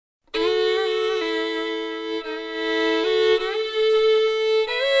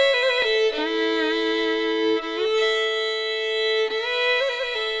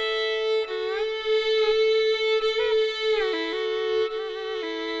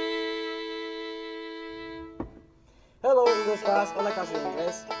¿cómo estás? Hola, clase de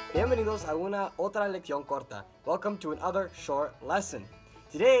inglés. Bienvenidos a una otra lección corta. Welcome to another short lesson.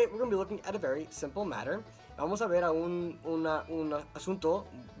 Today we're going to be looking at a very simple matter. Vamos a ver a un asunto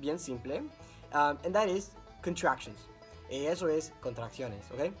bien simple, and that is contractions. Eso es contracciones,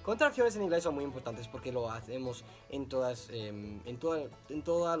 ¿ok? Contracciones en inglés son muy importantes porque lo hacemos en todas, en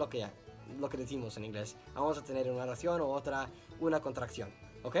toda lo que decimos en inglés. Vamos a tener una oración o otra, una contracción,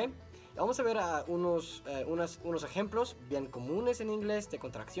 ¿ok? Vamos a ver unos ejemplos bien comunes en inglés de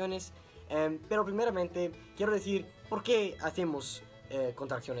contracciones, pero primeramente quiero decir por qué hacemos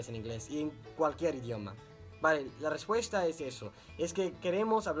contracciones en inglés y en cualquier idioma. Vale, la respuesta es eso, es que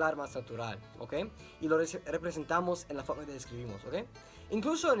queremos hablar más natural, ¿ok? Y lo representamos en la forma que escribimos, ¿ok?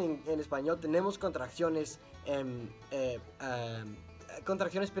 Incluso en español tenemos contracciones,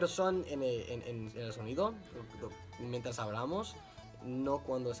 pero son en el sonido, mientras hablamos, no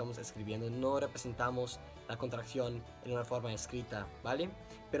cuando estamos escribiendo. No representamos la contracción en una forma escrita, ¿vale?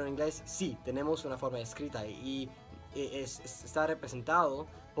 Pero en inglés sí, tenemos una forma escrita y está representado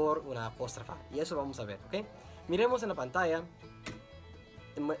por una apóstrofa, y eso vamos a ver, ¿ok? Miremos en la pantalla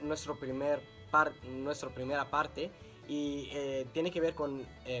nuestra primera parte, y tiene que ver con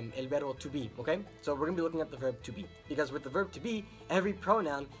el verbo to be, ¿ok? So we're going to be looking at the verb to be, because with the verb to be, every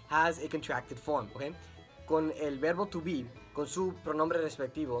pronoun has a contracted form, ¿ok? Con el verbo to be, con su pronombre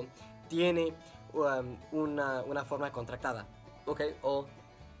respectivo, tiene una forma contractada, ¿ok? O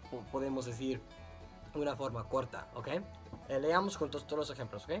podemos decir una forma corta, ¿ok? Leamos con todos los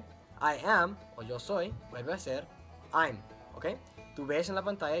ejemplos, ¿ok? I am, o yo soy, vuelve a ser I'm, ¿ok? Tú ves en la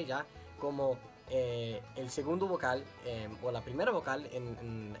pantalla ya como el segundo vocal, o la primera vocal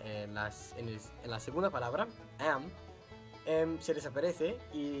en la segunda palabra, am, se desaparece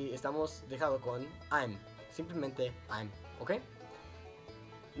y estamos dejado con I'm, simplemente I'm, ¿ok?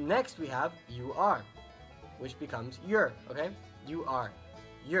 Next we have you are, which becomes your, ¿ok? You are,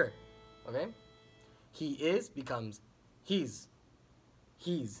 your, ¿ok? He is becomes he's,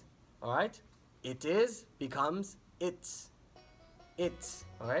 alright? It is becomes it's,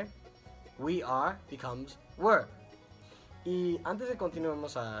 alright? We are becomes were. Y antes de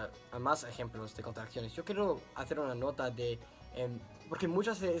continuemos a más ejemplos de contracciones, yo quiero hacer una nota de, porque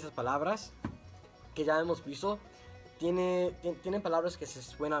muchas de esas palabras que ya hemos visto tienen palabras que se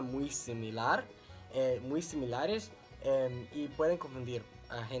suenan muy similares, y pueden confundir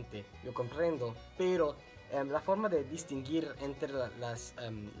a gente, yo comprendo, pero la forma de distinguir entre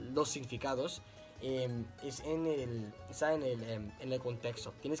los significados está en el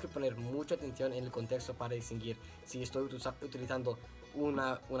contexto. Tienes que poner mucha atención en el contexto para distinguir si estoy utilizando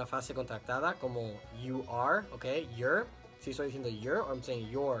una frase contractada como you are, okay, your, si estoy diciendo your, or I'm saying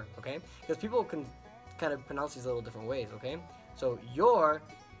your, okay, because people can kind of pronounce these little different ways, okay, so your,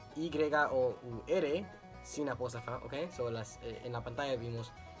 y-o-u-r, sin apóstrofa, okay, so en la pantalla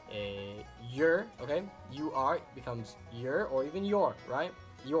vimos your, okay, you are becomes your, or even your, right,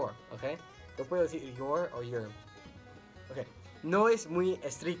 your, okay, yo puedo decir your o your, okay, no es muy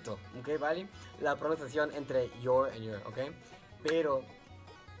estricto, okay, vale, la pronunciación entre your y your, okay, pero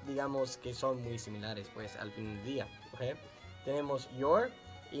digamos que son muy similares, pues, al fin del día, okay, tenemos your,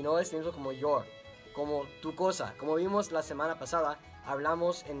 y no es mismo como your, como tu cosa, como vimos la semana pasada.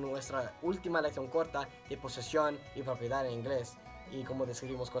 Hablamos en nuestra última lección corta de posesión y propiedad en inglés, y cómo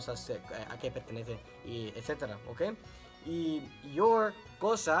describimos cosas, a qué pertenece, y etcétera, ¿ok? Y your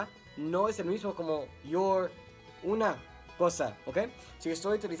cosa no es el mismo como your una cosa, ¿ok? Si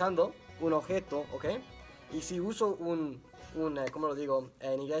estoy utilizando un objeto, ¿ok? Y si uso ¿cómo lo digo?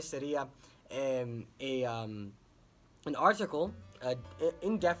 En inglés sería an article,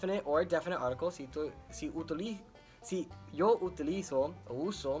 indefinite or definite article. Si yo utilizo o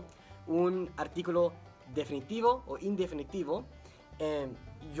uso un artículo definitivo o indefinitivo,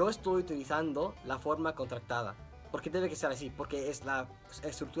 yo estoy utilizando la forma contractada. ¿Por qué debe que ser así? Porque es la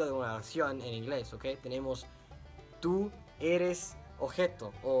estructura de una oración en inglés, ¿ok? Tenemos tú eres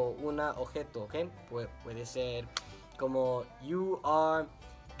objeto o una objeto, ¿ok? Puede ser como you are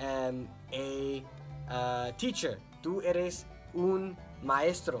a teacher. Tú eres un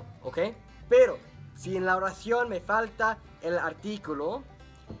maestro, ¿ok? Pero si en la oración me falta el artículo,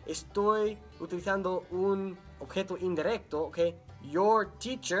 estoy utilizando un objeto indirecto, ¿ok? Your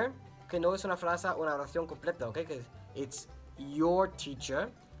teacher, que no es una frase, una oración completa, ¿ok? Que it's your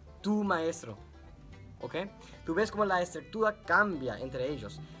teacher, tu maestro, ¿ok? Tú ves cómo la estructura cambia entre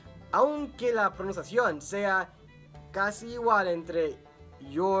ellos. Aunque la pronunciación sea casi igual entre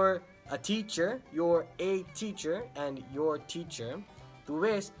you're a teacher, and your teacher, tú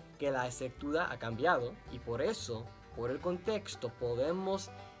ves que la estructura ha cambiado, y por eso, por el contexto, podemos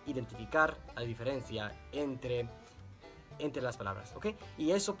identificar la diferencia entre entre las palabras, ¿ok?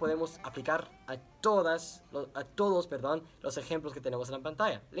 Y eso podemos aplicar a todos, los ejemplos que tenemos en la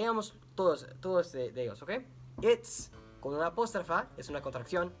pantalla. Leamos todos de ellos, ¿ok? It's, con una apóstrofa, es una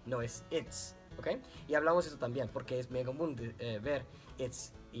contracción, no es it's, ¿ok? Y hablamos de eso también, porque es muy común ver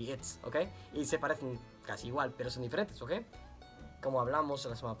it's y it's, ¿ok? Y se parecen casi igual, pero son diferentes, ¿ok? Como hablamos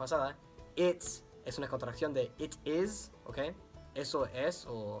la semana pasada, it's es una contracción de it is, ¿ok? Eso es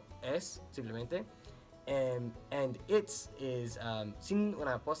o es, simplemente. And it's is, sin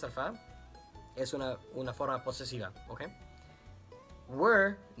una apóstrofa, es una forma posesiva, ¿ok?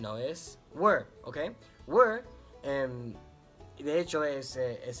 Were no es were, ¿ok? Were, de hecho, es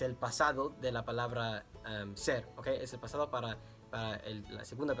el pasado de la palabra ser, ¿ok? Es el pasado para la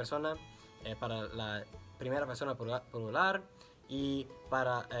segunda persona, para la primera persona plural y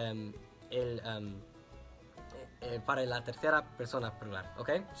para para la tercera persona plural, ¿ok?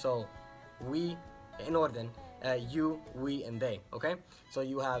 So, we, in orden, you, we, and they, ¿ok? So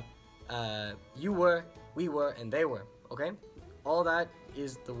you have you were, we were, and they were, ¿ok? All that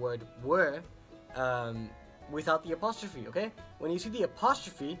is the word were without the apostrophe, ¿ok? When you see the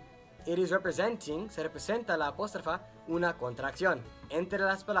apostrophe, it is representing, se representa la apóstrofa, una contracción entre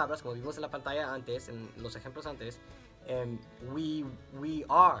las palabras, como vimos en la pantalla antes, en los ejemplos antes. We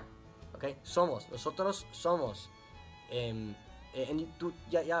are, ¿ok? Somos, nosotros somos. Tú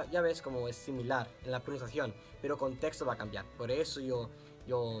ya ves cómo es similar en la pronunciación, pero el contexto va a cambiar. Por eso yo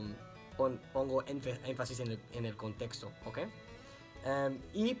pongo énfasis en el contexto, ¿ok?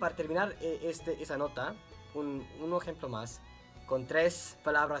 Y para terminar esa nota, un ejemplo más con tres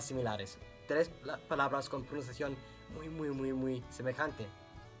palabras similares, tres palabras con pronunciación muy semejante.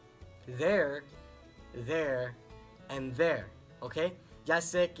 There, and there, ¿ok? Ya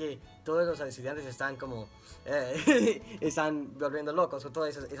sé que todos los estudiantes están como están volviendo locos con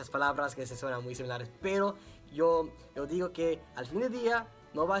todas esas palabras que se suenan muy similares, pero yo digo que al fin del día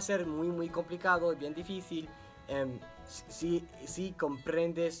no va a ser muy complicado y bien difícil si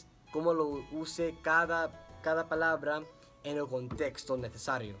comprendes cómo lo use cada palabra en el contexto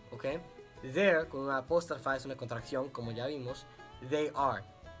necesario, ¿ok? There, con una apóstrofa, es una contracción, como ya vimos. They are,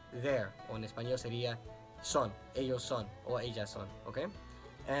 there, o en español sería son, ellos son, o ellas son, ¿ok?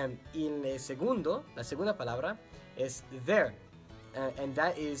 Y la segunda palabra es their, and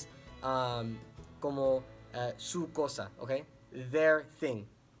that is como su cosa, ¿ok? Their thing.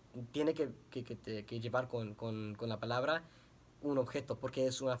 Tiene que llevar con la palabra un objeto, porque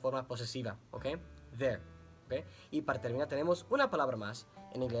es una forma posesiva, ¿ok? Their. ¿Okay? Y para terminar tenemos una palabra más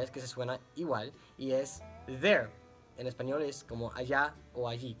en inglés que se suena igual y es there. En español es como allá o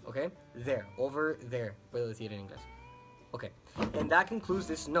allí, ¿ok? There, over there, puedo decir en inglés. Ok, and that concludes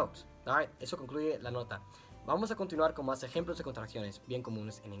this note. Alright, eso concluye la nota. Vamos a continuar con más ejemplos de contracciones bien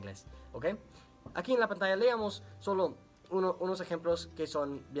comunes en inglés, ¿ok? Aquí en la pantalla leamos solo unos ejemplos que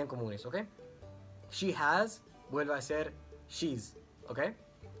son bien comunes, ¿ok? She has, vuelve a ser she's, ¿ok?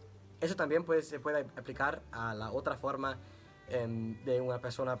 Eso también se puede aplicar a la otra forma de una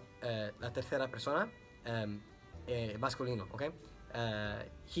persona, la tercera persona, masculino, ¿ok?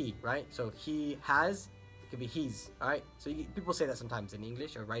 He, right? So he has, it could be his, alright? So people say that sometimes in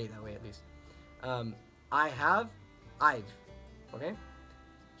English, or write it that way at least. I have, I've, ¿ok?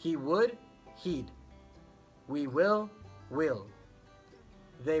 He would, he'd. We will,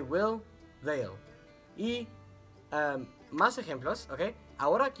 they will, they'll. Y más ejemplos, ¿ok?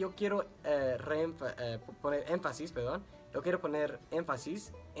 Ahora yo quiero poner énfasis, yo quiero poner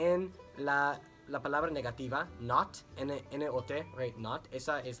énfasis en la palabra negativa, not, N-O-T, right, not.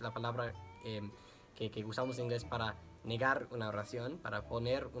 Esa es la palabra que usamos en inglés para negar una oración, para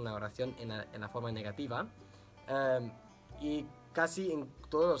poner una oración en la forma negativa. Y casi en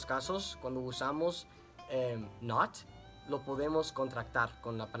todos los casos, cuando usamos not, lo podemos contractar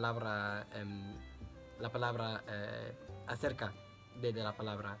con la palabra acerca de la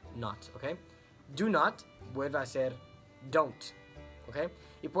palabra not, ¿ok? Do not vuelve a ser don't, ¿ok?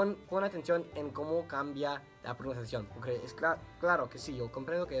 Y pon atención en cómo cambia la pronunciación, porque es claro que sí, yo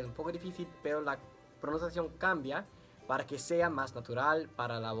comprendo que es un poco difícil, pero la pronunciación cambia para que sea más natural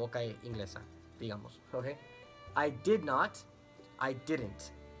para la boca inglesa, digamos, ¿ok? I did not, I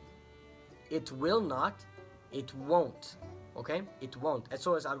didn't. It will not, it won't, ¿ok? It won't.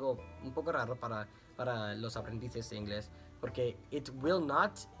 Eso es algo un poco raro para los aprendices de inglés, porque it will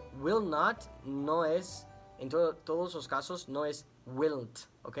not no es, en todos los casos, no es willn't,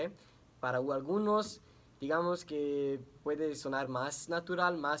 ¿ok? Para algunos, digamos que puede sonar más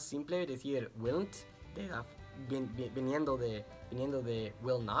natural, más simple decir willn't, viniendo de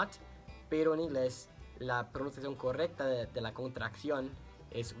will not, pero en inglés la pronunciación correcta de la contracción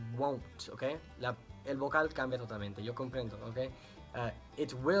es won't, ¿ok? el vocal cambia totalmente. Yo comprendo, ¿ok?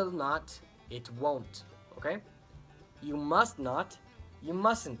 It will not, it won't, ¿ok? You must not, you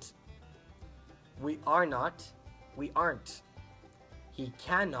mustn't. We are not, we aren't. He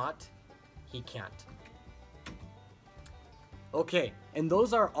cannot, he can't. Okay, and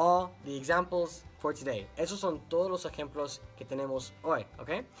those are all the examples for today. Esos son todos los ejemplos que tenemos hoy,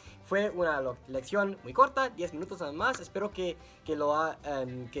 ¿ok? Fue una lección muy corta, 10 minutos nada más. Espero que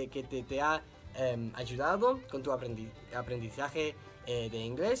te ha ayudado con tu aprendizaje de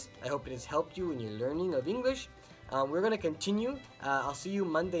inglés. I hope it has helped you in your learning of English. We're going to continue. I'll see you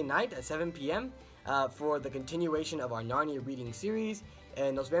Monday night at 7 p.m. For the continuation of our Narnia reading series.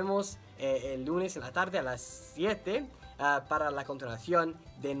 Nos vemos el lunes en la tarde a las 7 para la continuación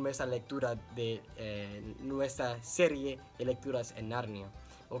de nuestra lectura de nuestra serie de lecturas en Narnia.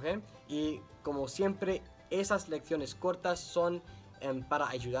 ¿Ok? Y como siempre, esas lecciones cortas son para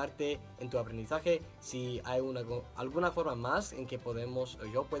ayudarte en tu aprendizaje. Si hay alguna forma más en que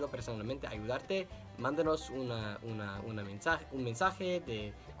yo puedo personalmente ayudarte, mándanos un mensaje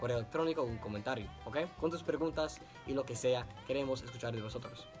de correo electrónico o un comentario, ¿ok? Con tus preguntas y lo que sea, queremos escuchar de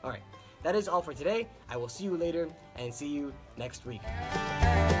vosotros. Alright, that is all for today. I will see you later and see you next week.